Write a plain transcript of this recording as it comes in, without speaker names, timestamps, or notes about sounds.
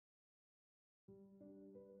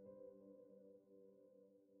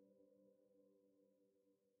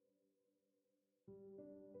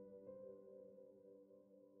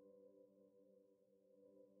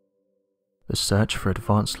The search for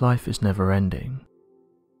advanced life is never ending.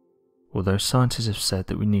 Although scientists have said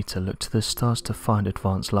that we need to look to the stars to find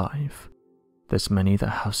advanced life, there's many that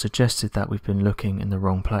have suggested that we've been looking in the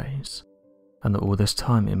wrong place, and that all this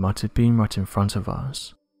time it might have been right in front of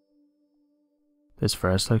us. There's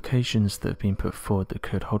various locations that have been put forward that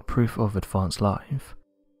could hold proof of advanced life.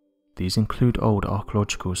 These include old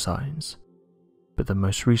archaeological sites, but the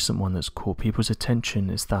most recent one that's caught people's attention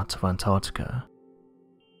is that of Antarctica.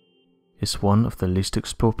 It's one of the least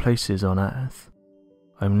explored places on Earth.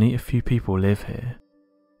 Only a few people live here,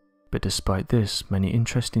 but despite this, many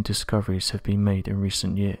interesting discoveries have been made in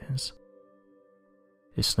recent years.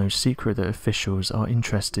 It's no secret that officials are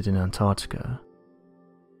interested in Antarctica.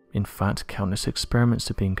 In fact, countless experiments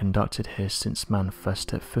have been conducted here since man first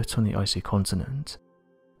stepped foot on the icy continent,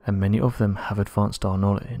 and many of them have advanced our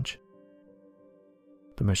knowledge.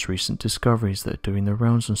 The most recent discoveries that are doing the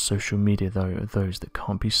rounds on social media though are those that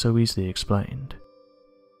can't be so easily explained.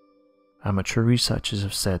 Amateur researchers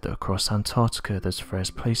have said that across Antarctica there's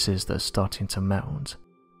various places that are starting to melt,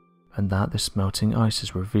 and that this melting ice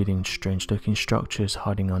is revealing strange looking structures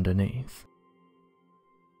hiding underneath.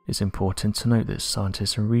 It's important to note that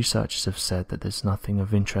scientists and researchers have said that there's nothing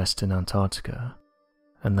of interest in Antarctica,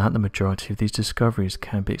 and that the majority of these discoveries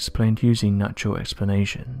can be explained using natural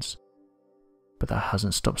explanations. But that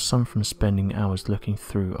hasn't stopped some from spending hours looking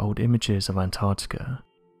through old images of Antarctica,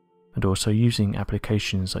 and also using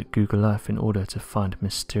applications like Google Earth in order to find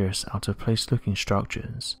mysterious out-of-place looking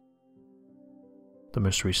structures. The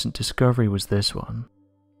most recent discovery was this one,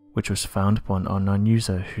 which was found by an online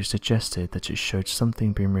user who suggested that it showed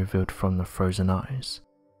something being revealed from the frozen ice.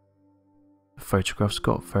 The photographs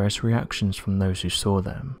got various reactions from those who saw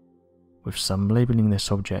them, with some labelling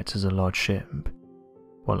this object as a large ship,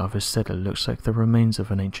 while others said it looks like the remains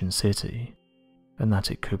of an ancient city, and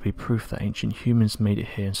that it could be proof that ancient humans made it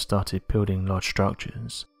here and started building large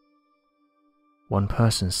structures. One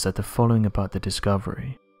person said the following about the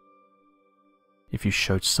discovery: "If you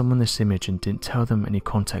showed someone this image and didn't tell them any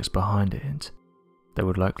context behind it, they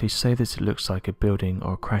would likely say that it looks like a building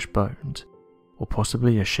or a crashed boat, or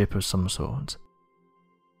possibly a ship of some sort.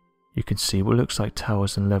 You can see what looks like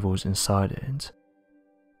towers and levels inside it.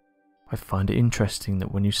 I find it interesting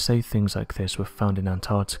that when you say things like this were found in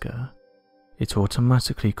Antarctica, it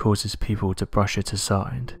automatically causes people to brush it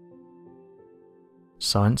aside.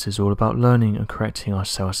 Science is all about learning and correcting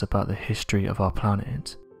ourselves about the history of our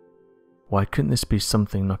planet. Why couldn't this be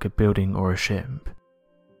something like a building or a ship?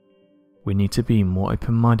 We need to be more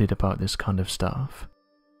open-minded about this kind of stuff."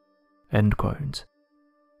 End quote.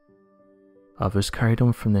 Others carried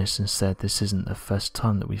on from this and said this isn't the first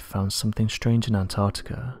time that we've found something strange in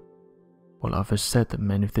Antarctica, while others said that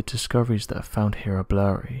many of the discoveries that are found here are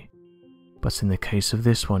blurry, but in the case of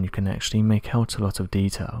this one you can actually make out a lot of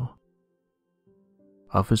detail.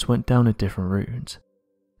 Others went down a different route,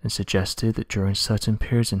 and suggested that during certain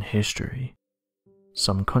periods in history,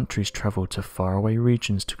 some countries travelled to faraway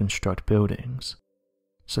regions to construct buildings,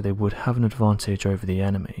 so they would have an advantage over the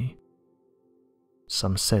enemy.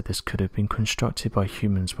 Some said this could have been constructed by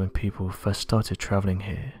humans when people first started travelling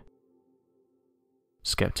here.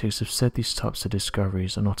 Skeptics have said these types of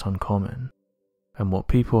discoveries are not uncommon, and what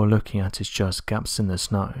people are looking at is just gaps in the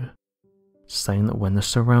snow, saying that when the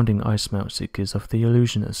surrounding ice melts it gives off the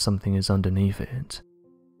illusion that something is underneath it,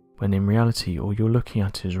 when in reality all you're looking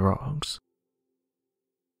at is rocks.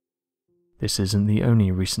 This isn't the only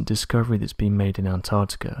recent discovery that's been made in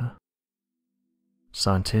Antarctica.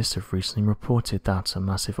 Scientists have recently reported that a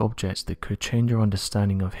massive object that could change our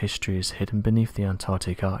understanding of history is hidden beneath the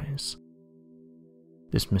Antarctic ice.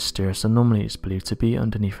 This mysterious anomaly is believed to be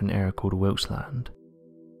underneath an area called wasteland.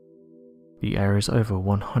 The area is over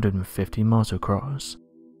 150 miles across,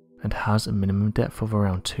 and has a minimum depth of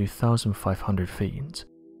around 2,500 feet.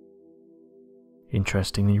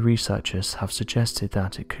 Interestingly, researchers have suggested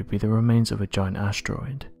that it could be the remains of a giant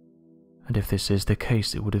asteroid, and if this is the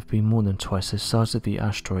case it would have been more than twice the size of the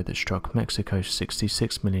asteroid that struck Mexico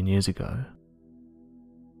 66 million years ago.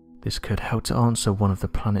 This could help to answer one of the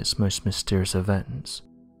planet's most mysterious events.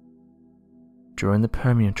 During the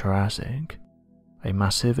Permian-Triassic, a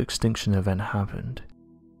massive extinction event happened.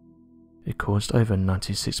 It caused over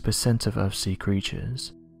 96% of Earth's sea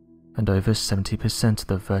creatures, and over 70% of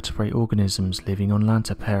the vertebrate organisms living on land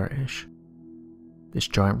to perish. This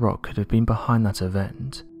giant rock could have been behind that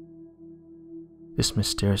event. This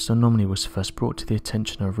mysterious anomaly was first brought to the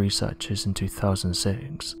attention of researchers in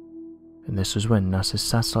 2006, and this was when NASA's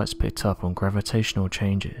satellites picked up on gravitational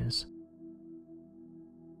changes.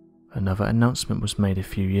 Another announcement was made a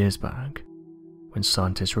few years back, when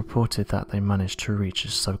scientists reported that they managed to reach a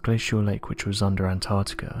subglacial lake which was under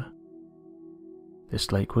Antarctica.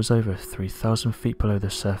 This lake was over 3,000 feet below the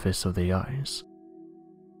surface of the ice.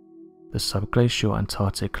 The subglacial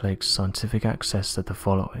Antarctic lake's scientific access said the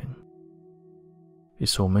following: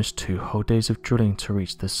 "It's almost 2 whole days of drilling to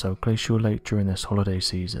reach the subglacial lake during this holiday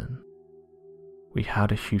season. We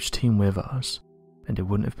had a huge team with us, and it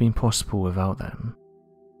wouldn't have been possible without them."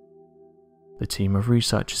 The team of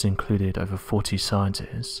researchers included over 40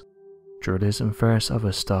 scientists, drillers and various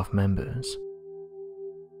other staff members.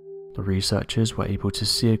 The researchers were able to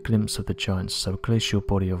see a glimpse of the giant subglacial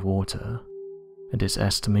body of water, and it's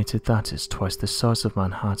estimated that it's twice the size of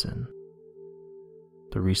Manhattan.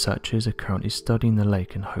 The researchers are currently studying the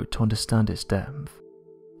lake and hope to understand its depth,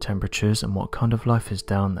 temperatures and what kind of life is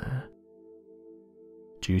down there.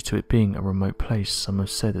 Due to it being a remote place, some have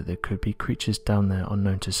said that there could be creatures down there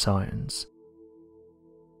unknown to science.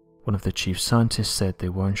 One of the chief scientists said they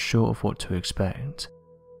were unsure of what to expect,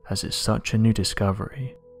 as it's such a new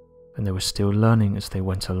discovery, and they were still learning as they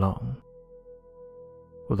went along.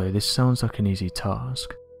 Although this sounds like an easy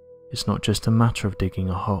task, it's not just a matter of digging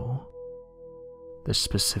a hole. There's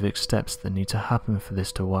specific steps that need to happen for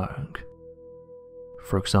this to work.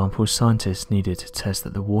 For example, scientists needed to test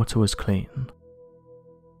that the water was clean.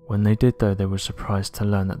 When they did though, they were surprised to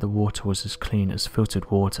learn that the water was as clean as filtered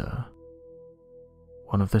water.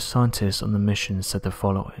 One of the scientists on the mission said the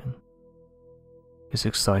following: "It's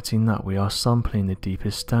exciting that we are sampling the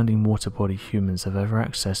deepest standing water body humans have ever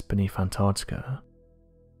accessed beneath Antarctica.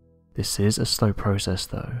 This is a slow process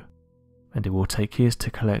though, and it will take years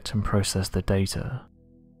to collect and process the data."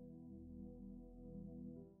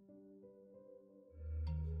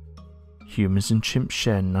 Humans and chimps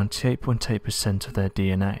share 98.8% of their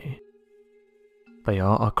DNA. They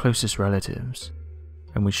are our closest relatives,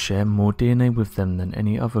 and we share more DNA with them than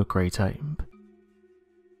any other great ape.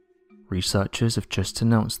 Researchers have just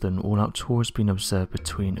announced that an all-out tour has been observed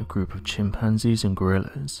between a group of chimpanzees and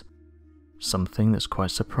gorillas. Something that's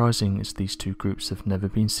quite surprising is these two groups have never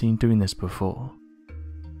been seen doing this before.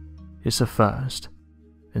 It's a first,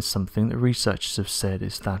 and something that researchers have said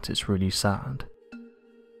is that it's really sad.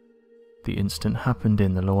 The incident happened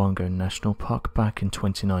in the Luongo National Park back in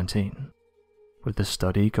 2019, with the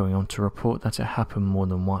study going on to report that it happened more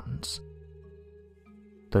than once.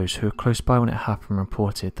 Those who were close by when it happened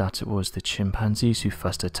reported that it was the chimpanzees who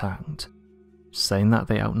first attacked, saying that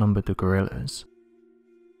they outnumbered the gorillas.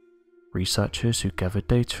 Researchers who gathered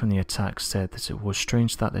data from the attack said that it was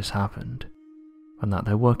strange that this happened, and that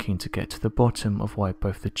they're working to get to the bottom of why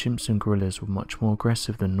both the chimps and gorillas were much more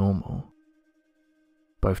aggressive than normal.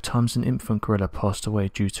 Both times an infant gorilla passed away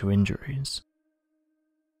due to injuries.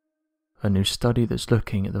 A new study that's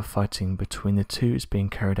looking at the fighting between the two is being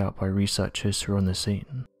carried out by researchers who are on the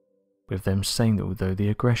scene, with them saying that although the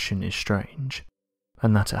aggression is strange,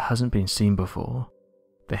 and that it hasn't been seen before,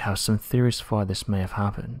 they have some theories for why this may have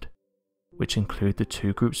happened, which include the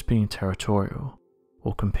two groups being territorial,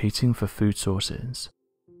 or competing for food sources.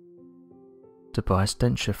 Tobias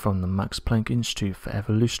Denscher from the Max Planck Institute for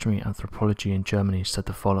Evolutionary Anthropology in Germany said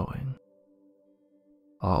the following: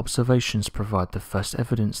 "Our observations provide the first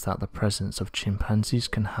evidence that the presence of chimpanzees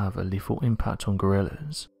can have a lethal impact on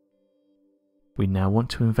gorillas. We now want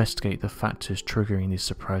to investigate the factors triggering these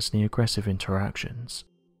surprisingly aggressive interactions."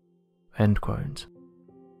 End quote.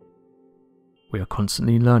 We are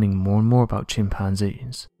constantly learning more and more about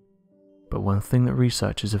chimpanzees, but one thing that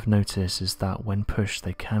researchers have noticed is that when pushed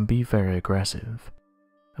they can be very aggressive,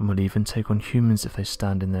 and will even take on humans if they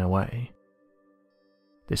stand in their way.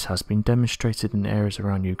 This has been demonstrated in areas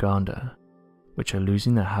around Uganda, which are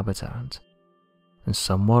losing their habitat, and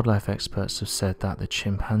some wildlife experts have said that the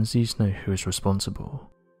chimpanzees know who is responsible.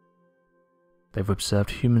 They've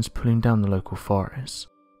observed humans pulling down the local forests,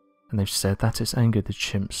 and they've said that it's angered the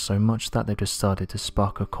chimps so much that they've decided to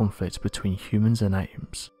spark a conflict between humans and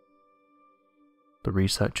apes. The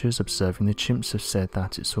researchers observing the chimps have said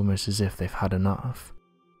that it's almost as if they've had enough,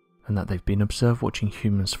 and that they've been observed watching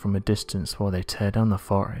humans from a distance while they tear down the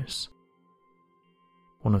forest.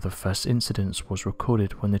 One of the first incidents was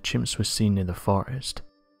recorded when the chimps were seen near the forest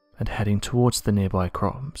and heading towards the nearby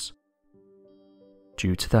crops.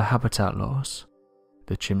 Due to their habitat loss,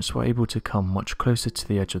 the chimps were able to come much closer to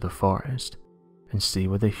the edge of the forest and see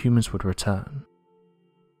where the humans would return.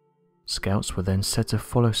 Scouts were then said to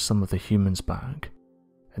follow some of the humans back,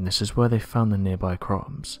 and this is where they found the nearby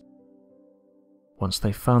crops. Once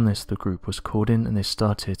they found this, the group was called in and they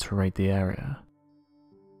started to raid the area.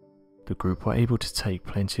 The group were able to take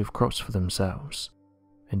plenty of crops for themselves,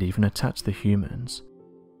 and even attack the humans.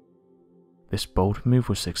 This bold move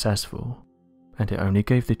was successful, and it only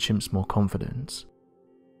gave the chimps more confidence.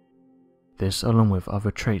 This, along with other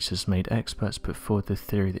traits, has made experts put forward the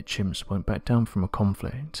theory that chimps won't back down from a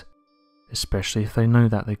conflict, especially if they know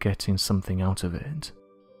that they're getting something out of it.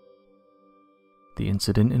 The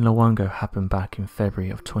incident in Loango happened back in February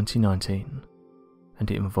of 2019, and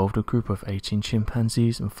it involved a group of 18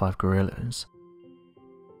 chimpanzees and 5 gorillas.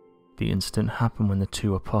 The incident happened when the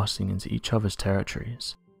two were passing into each other's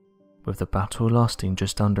territories, with the battle lasting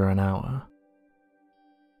just under an hour.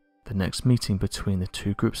 The next meeting between the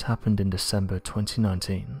two groups happened in December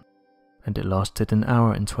 2019, and it lasted an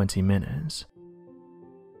hour and 20 minutes.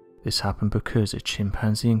 This happened because a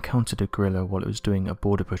chimpanzee encountered a gorilla while it was doing a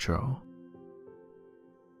border patrol.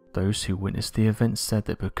 Those who witnessed the event said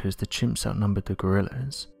that because the chimps outnumbered the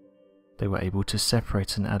gorillas, they were able to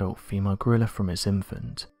separate an adult female gorilla from its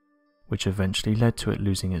infant, which eventually led to it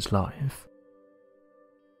losing its life.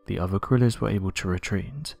 The other gorillas were able to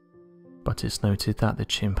retreat, but it's noted that the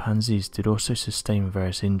chimpanzees did also sustain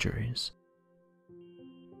various injuries.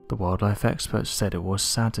 The wildlife experts said it was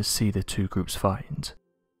sad to see the two groups fight,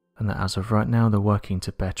 and that as of right now they're working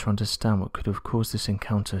to better understand what could have caused this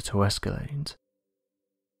encounter to escalate.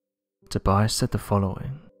 Tobias said the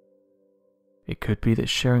following: "It could be that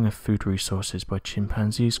sharing of food resources by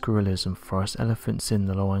chimpanzees, gorillas and forest elephants in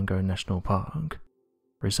the Loango National Park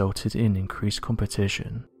resulted in increased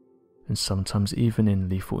competition, and sometimes even in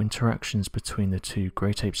lethal interactions between the two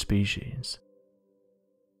great ape species."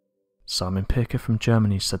 Simon Picker from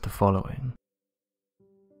Germany said the following: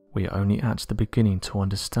 "We are only at the beginning to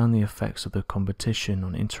understand the effects of the competition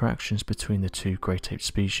on interactions between the two great ape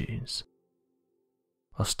species.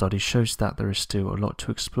 Our study shows that there is still a lot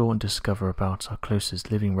to explore and discover about our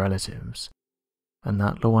closest living relatives, and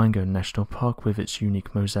that Loango National Park with its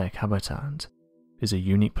unique mosaic habitat is a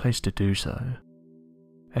unique place to do so."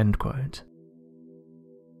 End quote.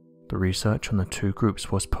 The research on the two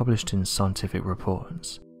groups was published in scientific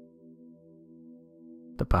reports.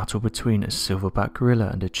 The battle between a silverback gorilla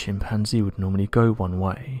and a chimpanzee would normally go one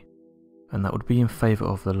way, and that would be in favour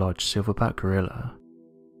of the large silverback gorilla.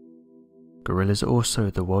 Gorillas are also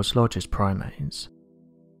the world's largest primates,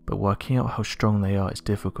 but working out how strong they are is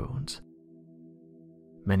difficult.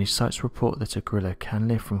 Many sites report that a gorilla can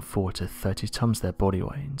lift from 4 to 30 tons their body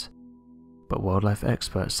weight, but wildlife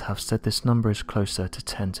experts have said this number is closer to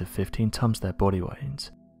 10 to 15 tons their body weight.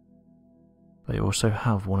 They also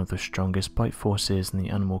have one of the strongest bite forces in the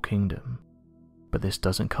animal kingdom, but this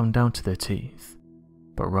doesn't come down to their teeth,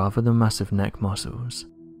 but rather the massive neck muscles.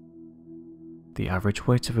 The average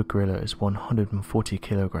weight of a gorilla is 140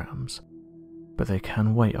 kilograms, but they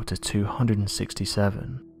can weigh up to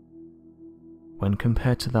 267. When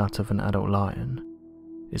compared to that of an adult lion,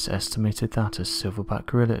 it's estimated that a silverback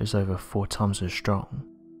gorilla is over 4 times as strong.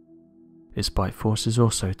 Its bite force is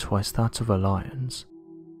also twice that of a lion's.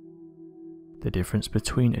 The difference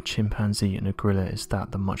between a chimpanzee and a gorilla is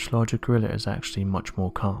that the much larger gorilla is actually much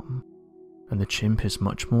more calm, and the chimp is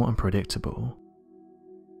much more unpredictable.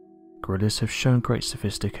 Gorillas have shown great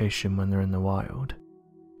sophistication when they're in the wild,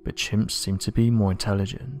 but chimps seem to be more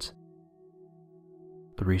intelligent.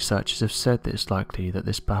 The researchers have said that it's likely that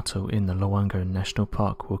this battle in the Loango National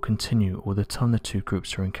Park will continue all the time the two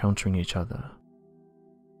groups are encountering each other.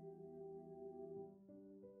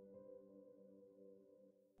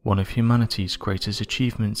 One of humanity's greatest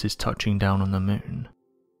achievements is touching down on the moon.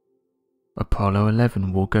 Apollo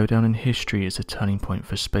 11 will go down in history as a turning point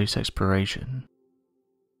for space exploration.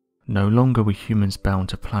 No longer were humans bound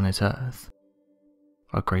to planet Earth.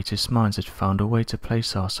 Our greatest minds had found a way to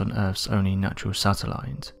place us on Earth's only natural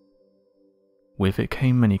satellite. With it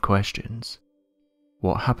came many questions.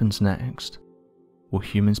 What happens next? Will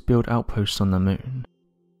humans build outposts on the moon?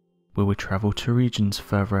 Will we travel to regions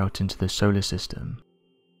further out into the solar system?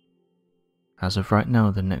 As of right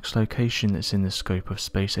now, the next location that's in the scope of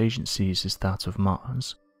space agencies is that of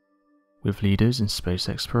Mars, with leaders in space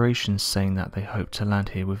exploration saying that they hope to land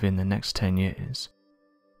here within the next 10 years.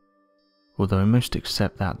 Although most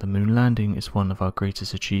accept that the moon landing is one of our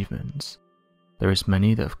greatest achievements, there is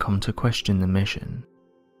many that have come to question the mission.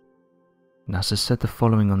 NASA said the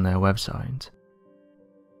following on their website: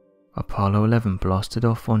 Apollo 11 blasted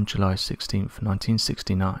off on July 16,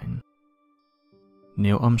 1969.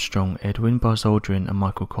 Neil Armstrong, Edwin, Buzz Aldrin and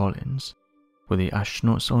Michael Collins were the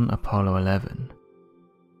astronauts on Apollo 11.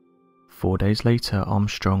 4 days later,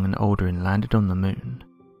 Armstrong and Aldrin landed on the moon.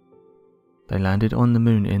 They landed on the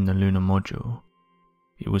moon in the lunar module.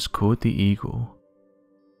 It was called the Eagle.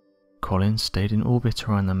 Collins stayed in orbit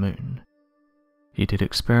around the moon. He did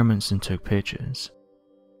experiments and took pictures.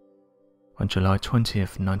 On July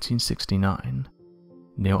 20th, 1969,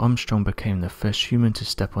 Neil Armstrong became the first human to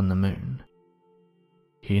step on the moon.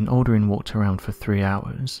 He and Aldrin walked around for 3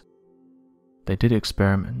 hours. They did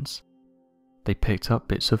experiments. They picked up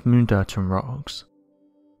bits of moon dirt and rocks."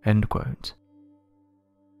 End quote.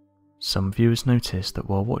 Some viewers noticed that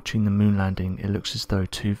while watching the moon landing, it looks as though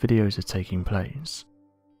two videos are taking place.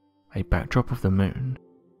 A backdrop of the moon,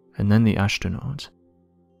 and then the astronaut,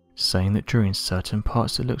 saying that during certain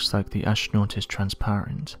parts it looks like the astronaut is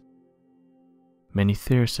transparent. Many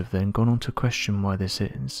theorists have then gone on to question why this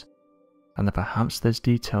is, and that perhaps there's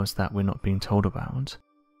details that we're not being told about.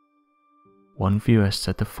 One viewer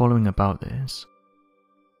said the following about this: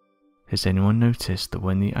 "Has anyone noticed that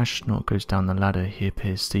when the astronaut goes down the ladder he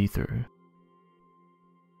appears see-through?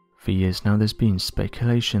 For years now there's been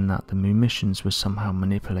speculation that the moon missions were somehow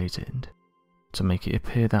manipulated to make it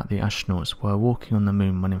appear that the astronauts were walking on the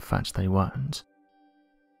moon when in fact they weren't.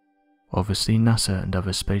 Obviously NASA and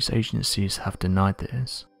other space agencies have denied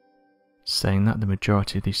this, saying that the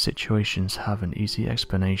majority of these situations have an easy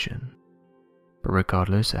explanation. But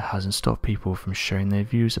regardless, it hasn't stopped people from sharing their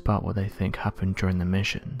views about what they think happened during the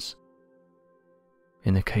missions.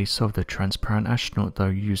 In the case of the transparent astronaut though,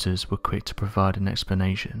 users were quick to provide an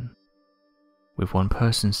explanation, with one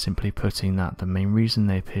person simply putting that the main reason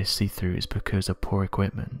they appear see-through is because of poor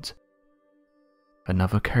equipment.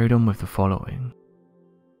 Another carried on with the following: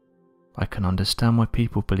 "I can understand why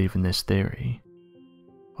people believe in this theory.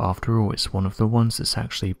 After all, it's one of the ones that's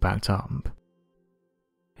actually backed up.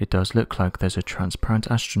 It does look like there's a transparent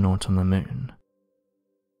astronaut on the moon.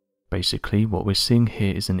 Basically, what we're seeing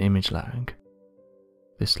here is an image lag.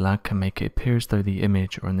 This lag can make it appear as though the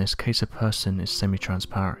image, or in this case a person, is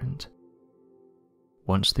semi-transparent.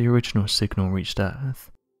 Once the original signal reached Earth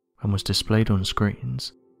and was displayed on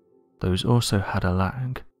screens, those also had a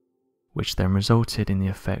lag, which then resulted in the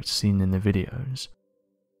effect seen in the videos.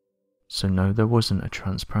 So no, there wasn't a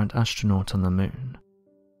transparent astronaut on the moon.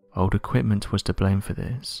 Old equipment was to blame for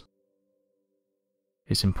this."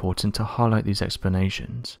 It's important to highlight these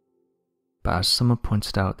explanations, but as someone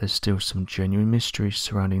pointed out, there's still some genuine mystery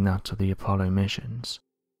surrounding that of the Apollo missions.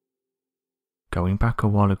 Going back a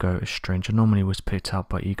while ago, a strange anomaly was picked up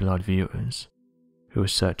by eagle-eyed viewers who were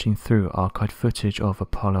searching through archived footage of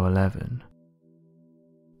Apollo 11.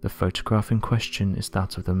 The photograph in question is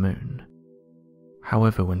that of the moon.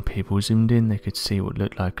 However, when people zoomed in, they could see what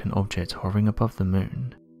looked like an object hovering above the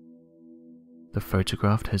moon. The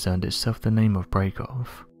photograph has earned itself the name of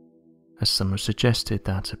break-off, as someone suggested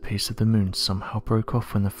that a piece of the moon somehow broke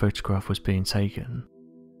off when the photograph was being taken.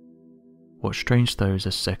 What's strange though is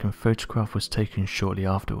a second photograph was taken shortly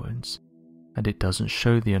afterwards, and it doesn't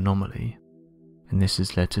show the anomaly, and this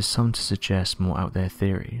has led to some to suggest more out there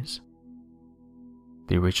theories.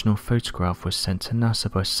 The original photograph was sent to NASA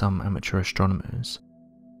by some amateur astronomers,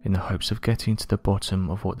 in the hopes of getting to the bottom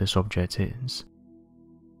of what this object is.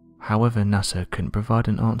 However, NASA couldn't provide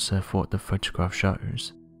an answer for what the photograph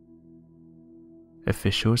shows.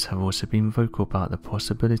 Officials have also been vocal about the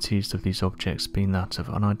possibilities of these objects being that of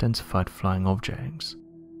unidentified flying objects.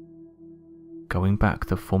 Going back,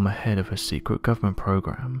 the former head of a secret government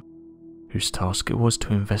program, whose task it was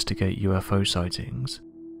to investigate UFO sightings,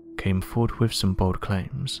 came forward with some bold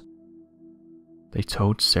claims. They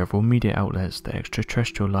told several media outlets that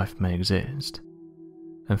extraterrestrial life may exist,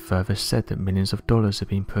 and further said that millions of dollars have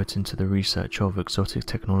been put into the research of exotic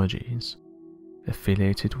technologies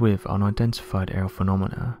affiliated with unidentified aerial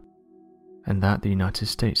phenomena, and that the United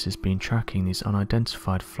States has been tracking these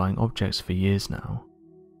unidentified flying objects for years now,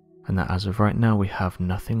 and that as of right now we have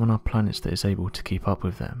nothing on our planets that is able to keep up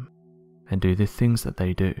with them and do the things that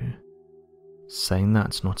they do, saying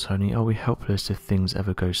that not only are we helpless if things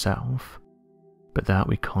ever go south, but that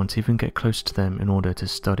we can't even get close to them in order to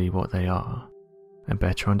study what they are and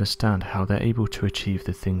better understand how they're able to achieve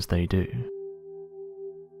the things they do.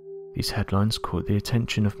 These headlines caught the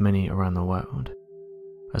attention of many around the world,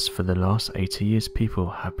 as for the last 80 years people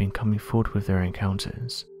have been coming forward with their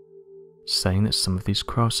encounters, saying that some of these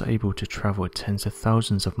crafts are able to travel at tens of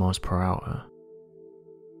thousands of miles per hour.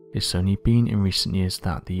 It's only been in recent years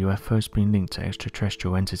that the UFO has been linked to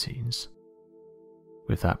extraterrestrial entities.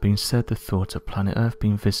 With that being said, the thought of planet Earth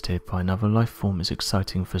being visited by another life form is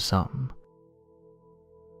exciting for some.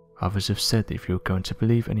 Others have said that if you're going to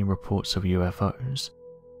believe any reports of UFOs,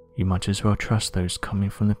 you might as well trust those coming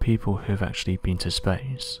from the people who have actually been to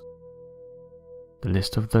space. The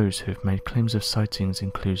list of those who have made claims of sightings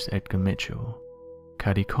includes Edgar Mitchell,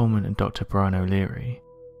 Cady Coleman and Dr. Brian O'Leary.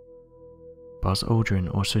 Buzz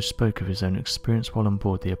Aldrin also spoke of his own experience while on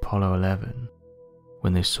board the Apollo 11,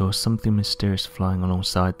 when they saw something mysterious flying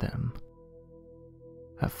alongside them.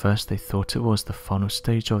 At first they thought it was the final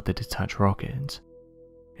stage of the detached rocket,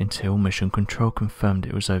 until Mission Control confirmed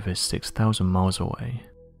it was over 6,000 miles away.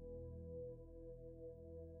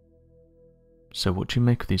 So what do you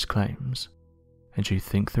make of these claims? And do you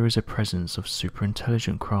think there is a presence of super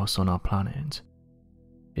intelligent crafts on our planet?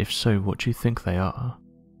 If so, what do you think they are?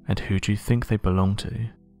 And who do you think they belong to?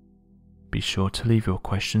 Be sure to leave your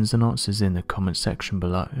questions and answers in the comment section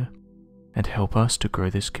below, and help us to grow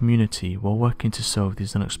this community while working to solve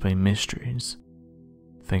these unexplained mysteries.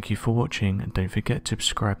 Thank you for watching, and don't forget to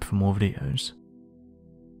subscribe for more videos.